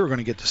tonight if we were going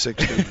to get to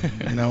 60.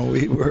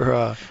 We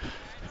were.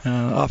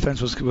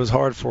 Offense was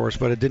hard for us,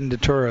 but it didn't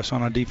deter us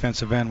on our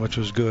defensive end, which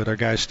was good. Our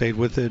guys stayed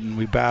with it, and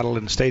we battled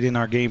and stayed in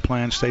our game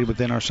plan, stayed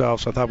within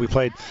ourselves. So I thought we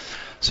played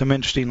some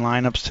interesting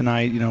lineups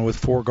tonight, with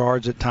 4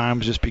 guards at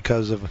times, just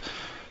because of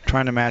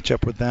trying to match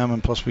up with them,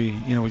 and plus we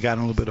got in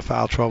a little bit of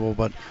foul trouble.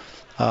 But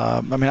I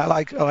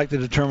like the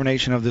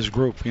determination of this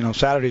group.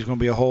 Saturday's going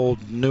to be a whole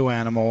new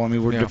animal.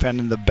 We're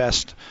defending the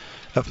best,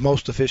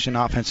 most efficient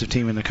offensive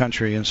team in the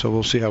country, and so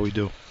we'll see how we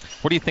do.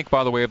 What do you think,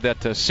 by the way, of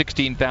that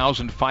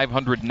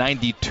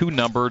 16,592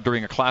 number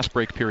during a class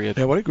break period?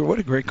 Yeah, what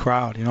a great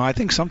crowd. I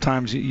think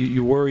sometimes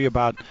you worry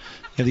about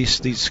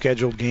these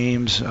scheduled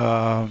games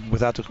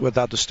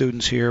without the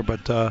students here,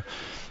 but I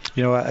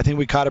think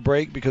we caught a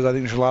break because I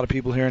think there's a lot of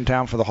people here in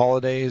town for the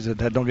holidays that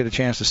don't get a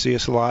chance to see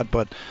us a lot.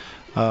 But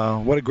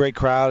what a great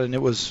crowd, and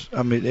it was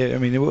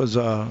it was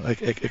an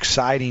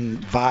exciting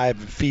vibe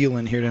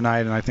feeling here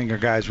tonight, and I think our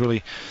guys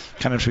really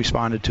kind of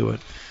responded to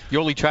it.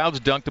 Yoli Childs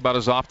dunked about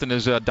as often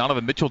as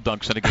Donovan Mitchell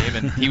dunks in a game,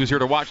 and he was here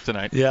to watch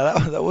tonight. Yeah,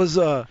 that was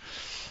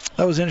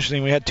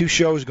interesting. We had 2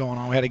 shows going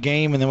on. We had a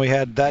game, and then we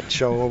had that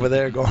show over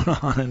there going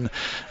on, and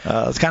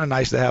it's kind of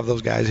nice to have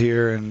those guys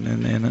here,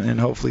 and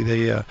hopefully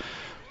they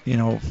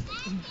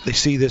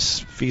see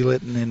this, feel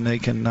it, and then they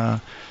can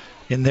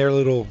in their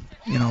little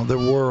their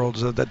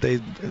worlds that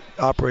they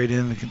operate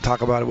in, they can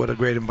talk about it, what a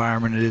great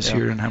environment it is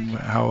here, and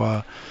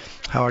how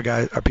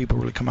our people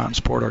really come out and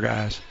support our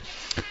guys.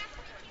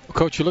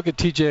 Coach, you look at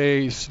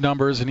TJ's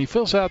numbers, and he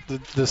fills out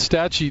the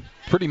stat sheet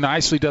pretty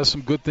nicely, does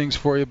some good things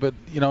for you, but,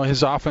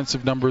 his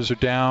offensive numbers are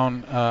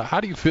down. How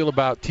do you feel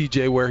about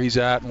TJ, where he's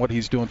at and what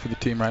he's doing for the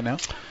team right now?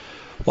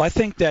 Well, I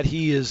think that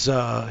he's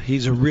a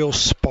real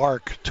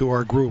spark to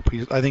our group.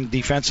 I think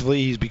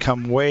defensively he's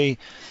become way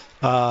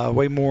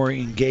more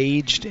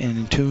engaged and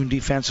in tune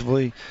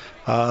defensively.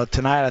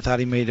 Tonight I thought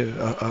he made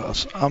a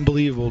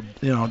unbelievable,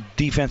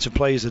 defensive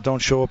plays that don't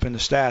show up in the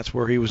stats,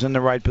 where he was in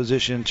the right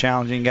position,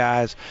 challenging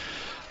guys.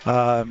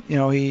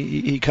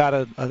 He caught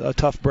a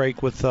tough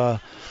break with,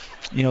 the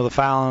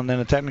foul and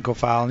then a technical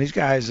foul. And these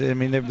guys,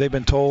 they've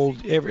been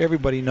told,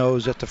 everybody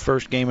knows that the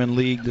first game in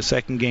league, the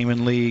second game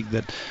in league,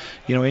 that,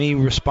 any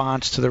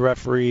response to the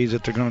referees,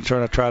 that they're going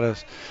to try to,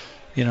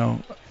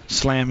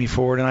 slam you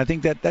forward. And I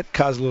think that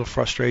caused a little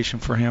frustration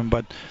for him.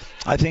 But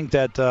I think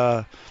that,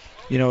 the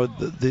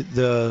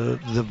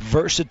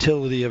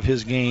versatility of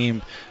his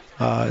game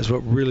is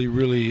what really,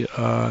 really,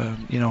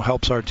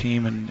 helps our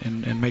team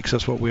and makes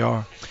us what we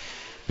are.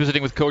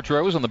 Visiting with Coach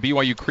Rose on the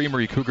BYU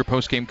Creamery Cougar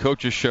Postgame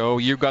Coaches Show.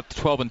 You got the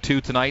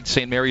 12-2 tonight.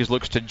 St. Mary's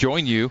looks to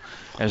join you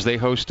as they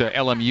host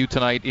LMU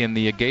tonight in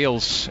the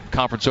Gales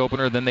Conference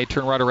Opener. Then they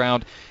turn right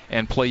around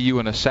and play you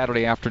in a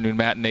Saturday afternoon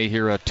matinee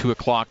here at 2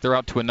 o'clock. They're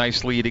out to a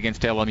nice lead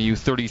against LMU,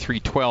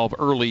 33-12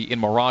 early in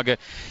Moraga.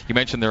 You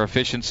mentioned their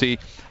efficiency.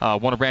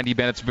 One of Randy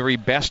Bennett's very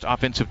best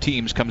offensive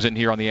teams comes in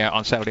here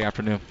on Saturday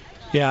afternoon.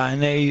 Yeah,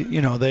 and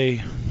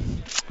they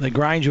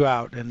grind you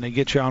out, and they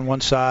get you on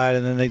one side,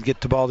 and then they get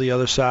the ball the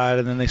other side,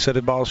 and then they set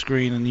a ball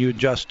screen, and you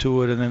adjust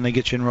to it, and then they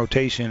get you in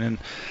rotation, and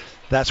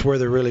that's where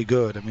they're really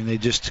good. They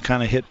just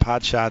kind of hit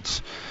pot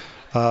shots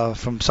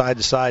from side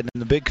to side,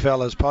 and the big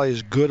fella is probably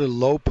as good a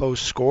low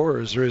post scorer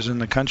as there is in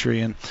the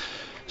country, and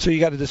so you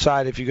got to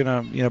decide if you're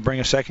going to bring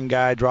a second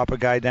guy, drop a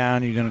guy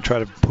down, you're going to try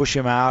to push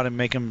him out and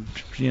make him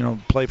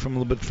play from a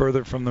little bit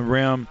further from the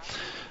rim.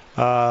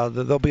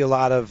 There'll be a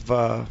lot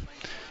of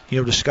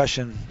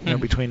discussion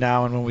between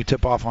now and when we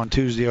tip off on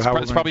Tuesday.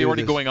 It's probably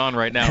already going on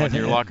right now in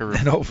your locker room.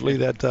 And hopefully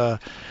that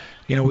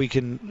we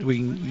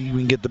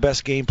can get the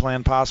best game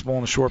plan possible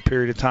in a short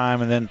period of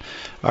time, and then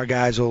our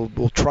guys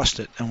will trust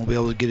it, and we'll be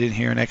able to get in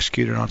here and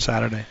execute it on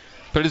Saturday.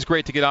 But it is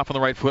great to get off on the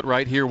right foot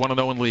right here,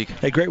 1-0 in league.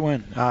 Hey, great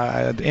win.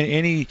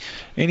 Any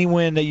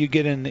win that you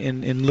get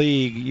in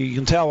league, you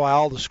can tell by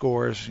all the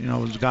scores.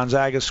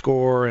 Gonzaga's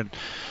score and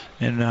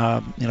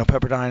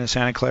Pepperdine and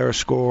Santa Clara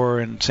score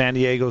and San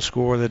Diego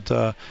score,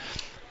 that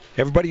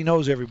everybody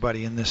knows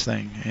everybody in this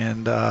thing,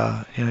 and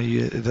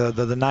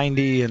the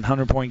 90 and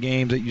 100-point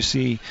games that you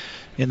see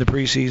in the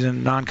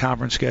preseason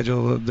non-conference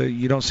schedule,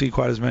 you don't see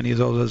quite as many of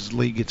those as the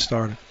league gets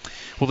started.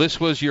 Well,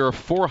 this was your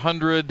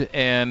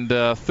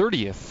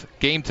 430th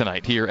game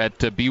tonight here at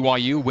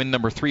BYU, win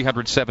number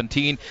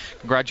 317.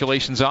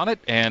 Congratulations on it,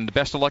 and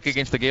best of luck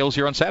against the Gales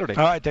here on Saturday.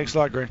 All right, thanks a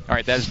lot, Greg. All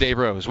right, that's Dave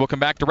Rose. We'll come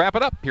back to wrap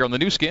it up here on the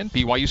new Skin,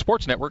 BYU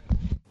Sports Network.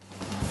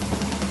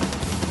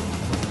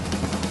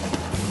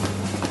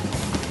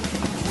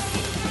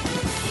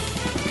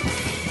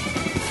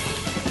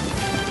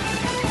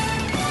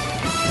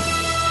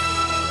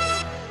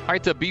 All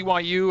right,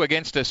 BYU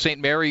against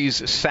St.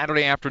 Mary's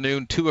Saturday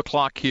afternoon, 2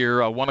 o'clock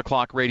here, 1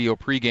 o'clock radio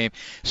pregame.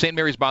 St.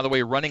 Mary's, by the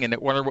way,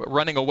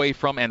 running away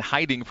from and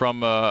hiding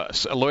from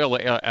Loyola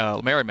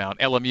Marymount,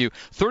 LMU,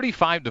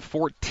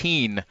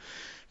 35-14.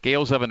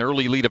 Gales have an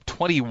early lead of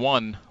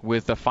 21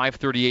 with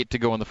 5:38 to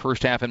go in the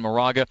first half in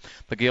Moraga.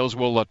 The Gales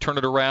will turn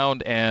it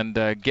around and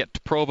get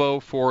to Provo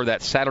for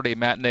that Saturday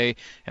matinee,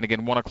 and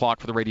again 1 o'clock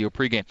for the radio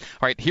pregame.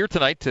 All right, here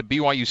tonight,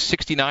 BYU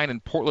 69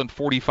 and Portland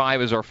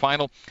 45 is our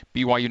final.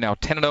 BYU now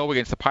 10-0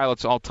 against the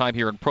Pilots all-time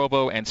here in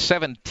Provo, and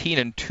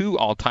 17-2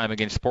 all-time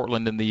against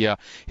Portland in the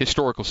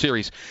historical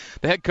series.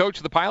 The head coach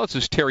of the Pilots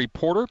is Terry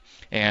Porter,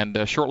 and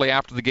shortly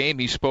after the game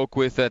he spoke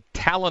with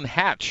Talon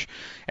Hatch,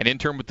 an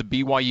intern with the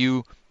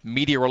BYU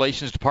Media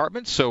Relations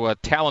Department. So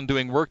Talon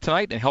doing work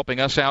tonight and helping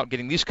us out,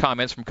 getting these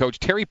comments from Coach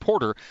Terry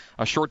Porter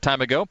a short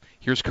time ago.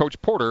 Here's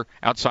Coach Porter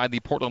outside the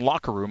Portland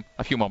locker room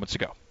a few moments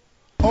ago.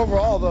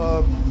 Overall,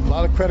 a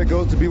lot of credit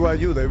goes to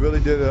BYU. They really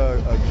did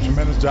a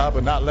tremendous job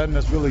of not letting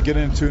us really get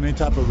into any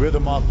type of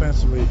rhythm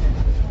offensively.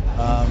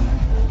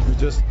 We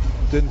just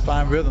didn't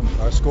find rhythm.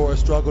 Our scorers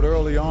struggled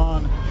early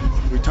on.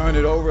 We turned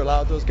it over,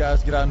 allowed those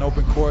guys to get out in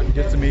open court and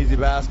get some easy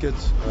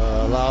baskets,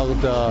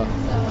 allowed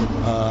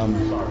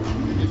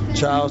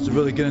Childs to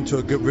really get into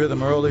a good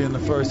rhythm early in the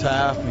first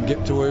half and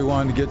get to where he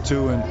wanted to get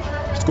to, and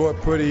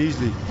scored pretty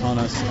easily on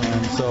us.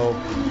 And so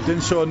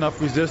didn't show enough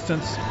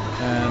resistance,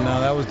 and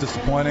that was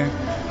disappointing.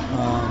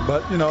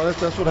 But,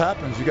 that's what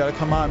happens. You got to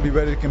come out and be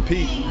ready to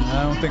compete, and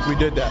I don't think we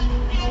did that.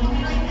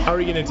 How are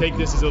you going to take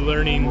this as a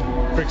learning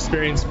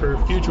experience for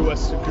future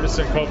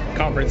Western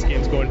Conference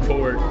games going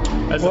forward?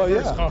 As the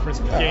first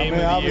conference game of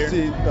the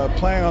obviously, year?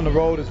 Playing on the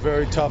road is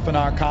very tough in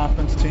our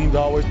conference. Teams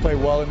always play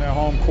well in their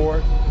home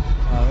court.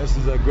 This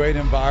is a great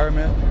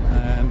environment,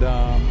 and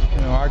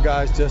our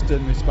guys just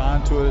didn't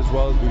respond to it as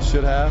well as we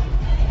should have.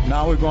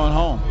 Now we're going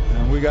home,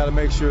 and we got to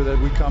make sure that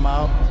we come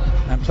out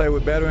and play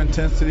with better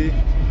intensity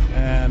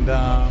and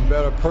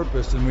better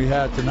purpose than we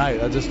had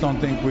tonight. I just don't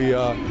think we,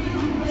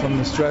 from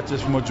the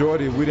stretches,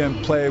 majority, we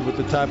didn't play with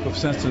the type of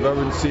sense of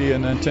urgency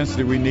and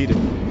intensity we needed.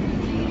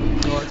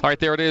 All right,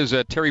 there it is.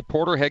 Terry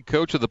Porter, head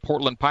coach of the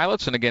Portland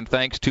Pilots. And again,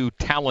 thanks to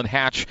Talon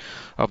Hatch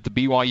of the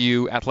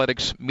BYU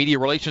Athletics Media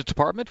Relations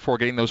Department for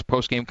getting those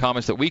post-game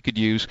comments that we could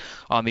use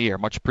on the air.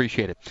 Much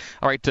appreciated.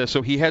 All right,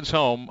 so he heads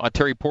home.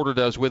 Terry Porter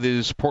does with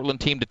his Portland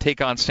team to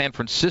take on San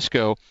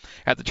Francisco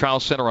at the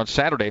Chiles Center on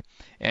Saturday.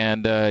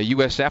 And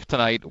USF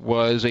tonight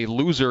was a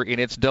loser in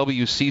its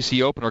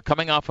WCC opener,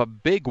 coming off a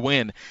big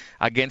win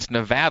against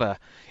Nevada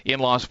in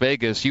Las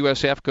Vegas.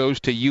 USF goes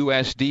to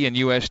USD, and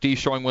USD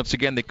showing once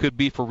again they could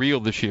be for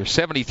real this year.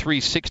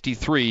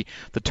 73-63,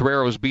 the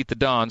Toreros beat the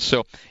Dons.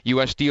 So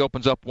USD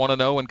opens up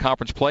 1-0 in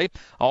conference play.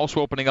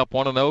 Also opening up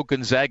 1-0,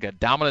 Gonzaga.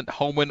 Dominant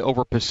home win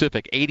over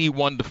Pacific,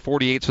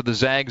 81-48. So the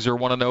Zags are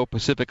 1-0,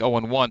 Pacific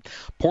 0-1.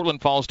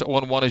 Portland falls to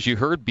 0-1, as you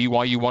heard.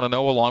 BYU 1-0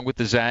 along with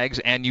the Zags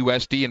and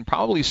USD, and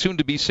probably soon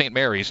to be St.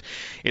 Mary's.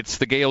 It's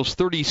the Gales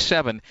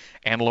 37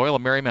 and Loyola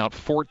Marymount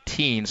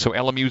 14. So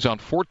LMU's on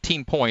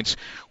 14 points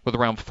with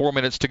around 4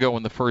 minutes to go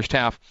in the first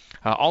half.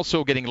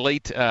 Also getting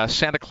late,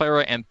 Santa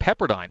Clara and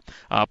Pepperdine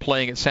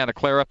playing at Santa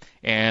Clara,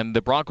 and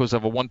the Broncos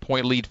have a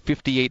 1-point lead,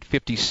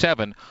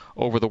 58-57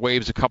 over the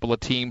Waves, a couple of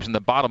teams in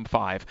the bottom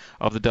 5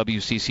 of the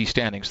WCC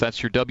standings.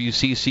 That's your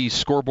WCC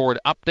scoreboard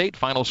update.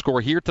 Final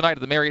score here tonight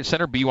at the Marriott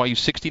Center, BYU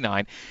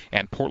 69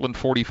 and Portland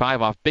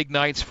 45, off big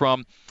nights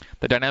from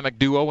the dynamic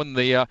duo in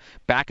the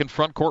back and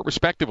front court,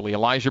 respectively,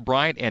 Elijah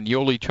Bryant and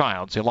Yoli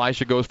Childs.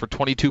 Elijah goes for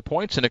 22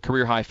 points and a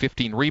career-high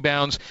 15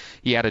 rebounds.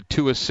 He added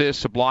 2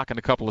 assists, a block, and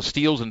a couple of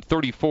steals in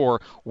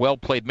 34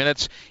 well-played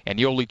minutes. And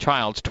Yoli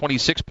Childs,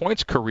 26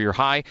 points,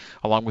 career-high,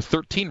 along with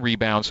 13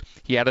 rebounds.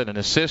 He added an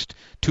assist,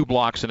 2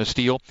 blocks, and a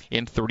steal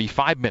in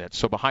 35 minutes.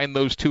 So behind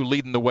those two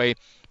leading the way,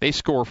 they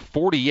score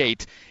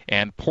 48,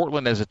 and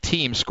Portland as a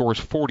team scores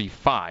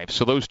 45.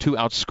 So those two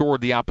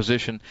outscored the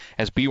opposition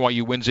as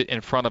BYU wins it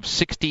in front of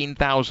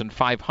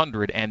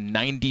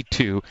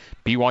 16,592.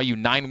 BYU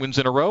 9 wins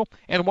in a row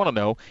and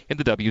 1-0 in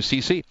the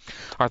WCC.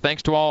 Our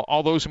thanks to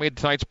all those who made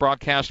tonight's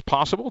broadcast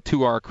possible,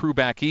 to our crew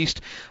back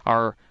east,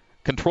 our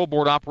control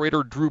board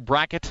operator Drew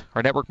Brackett,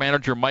 our network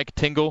manager Mike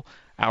Tingle,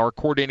 our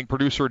coordinating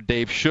producer,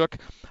 Dave Shook,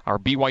 our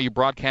BYU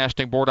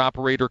Broadcasting Board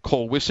operator,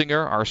 Cole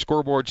Wissinger, our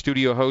scoreboard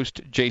studio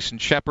host, Jason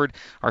Shepard,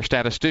 our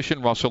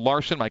statistician, Russell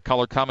Larson, my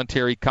color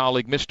commentary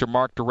colleague, Mr.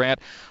 Mark Durant.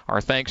 Our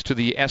thanks to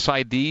the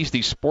SIDs,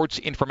 the sports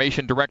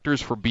information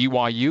directors for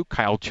BYU,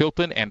 Kyle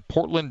Chilton, and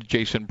Portland,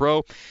 Jason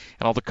Bro,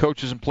 and all the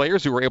coaches and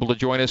players who were able to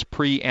join us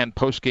pre- and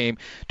post-game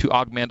to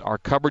augment our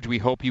coverage. We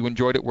hope you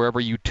enjoyed it wherever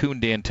you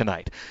tuned in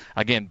tonight.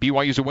 Again,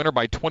 BYU's a winner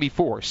by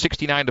 24,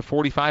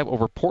 69-45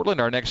 over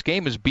Portland. Our next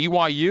game is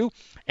BYU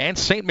and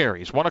St.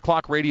 Mary's. 1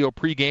 o'clock radio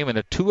pregame and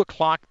a 2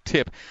 o'clock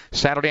tip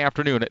Saturday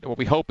afternoon at what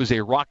we hope is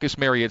a raucous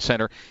Marriott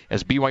Center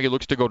as BYU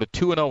looks to go to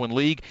 2-0 in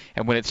league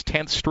and win its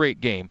 10th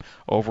straight game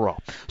overall.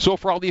 So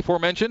for all the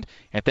aforementioned,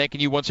 and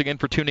thanking you once again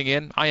for tuning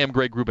in, I am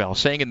Greg Wrubell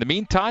saying in the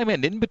meantime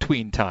and in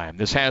between time,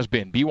 this has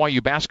been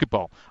BYU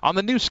Basketball on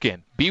the new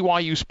skin,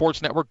 BYU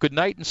Sports Network. Good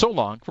night and so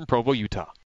long from Provo, Utah.